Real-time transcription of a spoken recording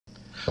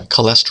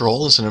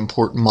Cholesterol is an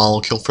important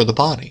molecule for the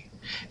body.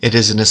 It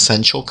is an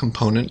essential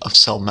component of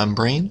cell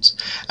membranes,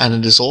 and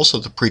it is also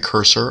the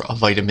precursor of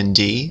vitamin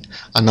D,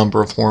 a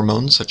number of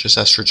hormones such as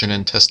estrogen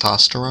and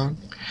testosterone,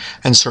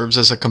 and serves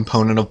as a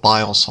component of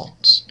bile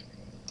salts.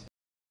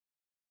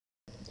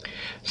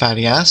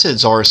 Fatty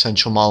acids are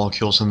essential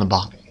molecules in the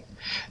body.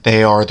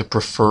 They are the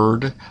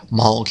preferred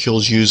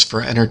molecules used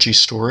for energy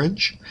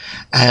storage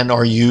and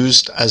are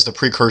used as the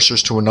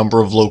precursors to a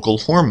number of local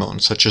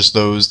hormones, such as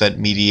those that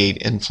mediate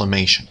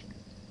inflammation.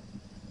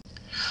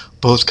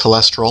 Both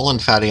cholesterol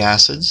and fatty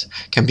acids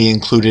can be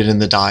included in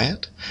the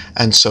diet,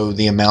 and so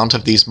the amount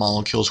of these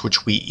molecules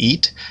which we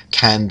eat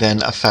can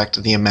then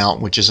affect the amount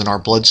which is in our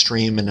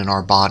bloodstream and in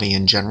our body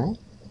in general.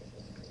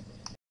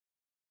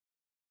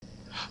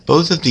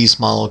 Both of these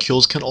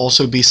molecules can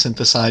also be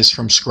synthesized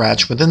from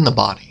scratch within the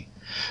body.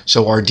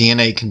 So our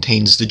DNA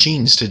contains the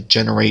genes to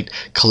generate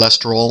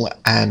cholesterol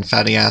and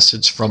fatty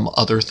acids from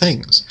other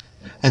things.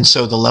 And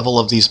so the level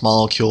of these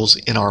molecules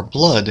in our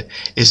blood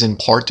is in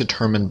part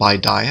determined by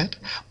diet,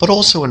 but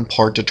also in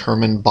part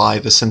determined by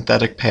the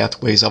synthetic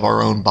pathways of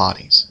our own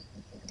bodies.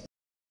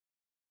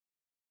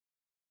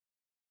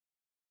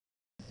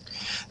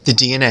 The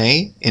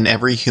DNA in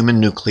every human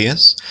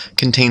nucleus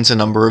contains a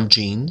number of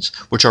genes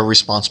which are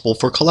responsible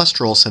for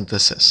cholesterol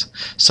synthesis,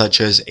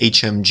 such as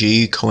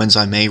HMG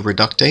coenzyme A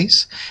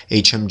reductase,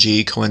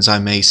 HMG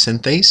coenzyme A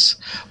synthase,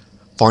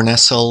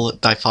 farnesyl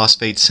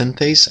diphosphate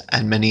synthase,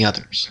 and many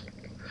others.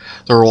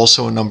 There are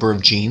also a number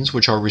of genes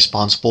which are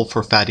responsible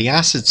for fatty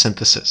acid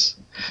synthesis,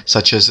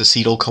 such as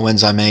acetyl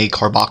coenzyme A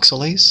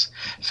carboxylase,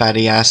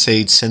 fatty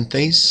acid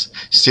synthase,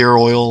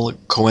 sterol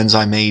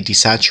coenzyme A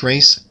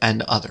desaturase,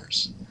 and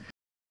others.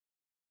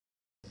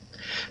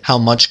 How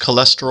much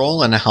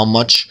cholesterol and how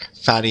much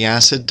fatty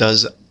acid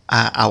does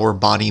our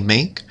body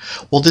make?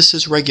 Well, this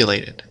is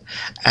regulated,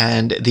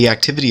 and the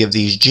activity of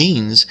these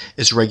genes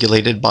is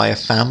regulated by a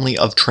family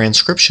of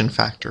transcription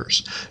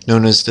factors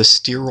known as the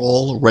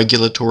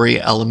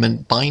sterol-regulatory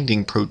element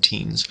binding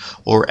proteins,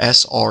 or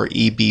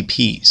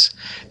SREBPs.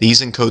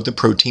 These encode the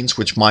proteins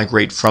which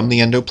migrate from the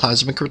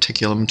endoplasmic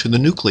reticulum to the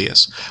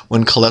nucleus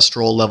when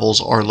cholesterol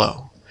levels are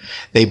low.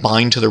 They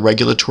bind to the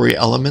regulatory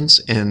elements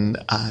in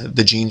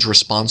the genes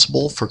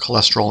responsible for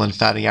cholesterol and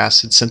fatty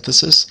acid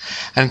synthesis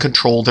and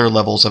control their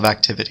levels of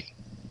activity.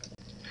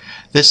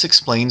 This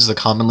explains the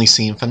commonly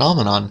seen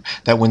phenomenon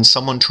that when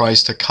someone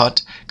tries to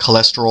cut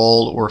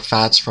cholesterol or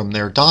fats from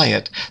their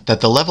diet,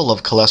 that the level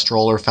of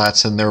cholesterol or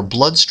fats in their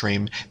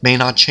bloodstream may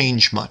not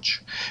change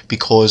much,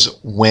 because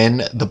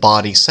when the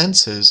body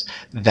senses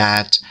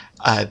that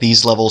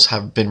these levels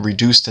have been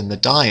reduced in the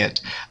diet,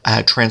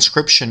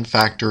 transcription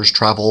factors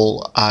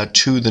travel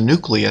to the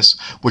nucleus,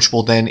 which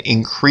will then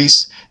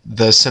increase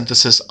the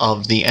synthesis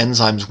of the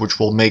enzymes which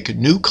will make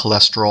new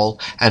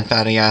cholesterol and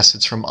fatty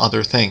acids from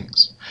other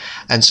things.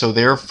 And so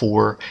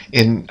therefore,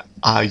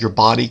 your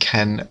body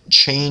can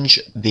change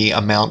the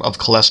amount of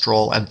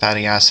cholesterol and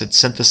fatty acids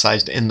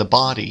synthesized in the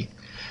body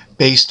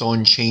based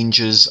on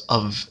changes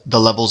of the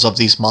levels of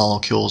these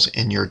molecules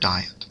in your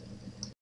diet.